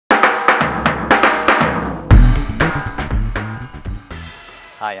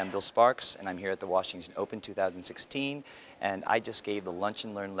Hi, I'm Bill Sparks, and I'm here at the Washington Open 2016, and I just gave the Lunch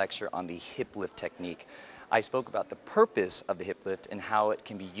and Learn lecture on the hip lift technique. I spoke about the purpose of the hip lift and how it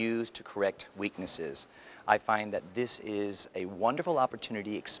can be used to correct weaknesses. I find that this is a wonderful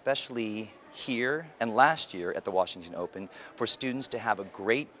opportunity, especially here and last year at the Washington Open, for students to have a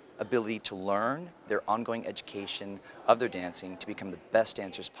great ability to learn their ongoing education of their dancing to become the best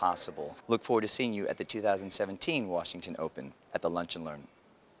dancers possible. Look forward to seeing you at the 2017 Washington Open at the Lunch and Learn.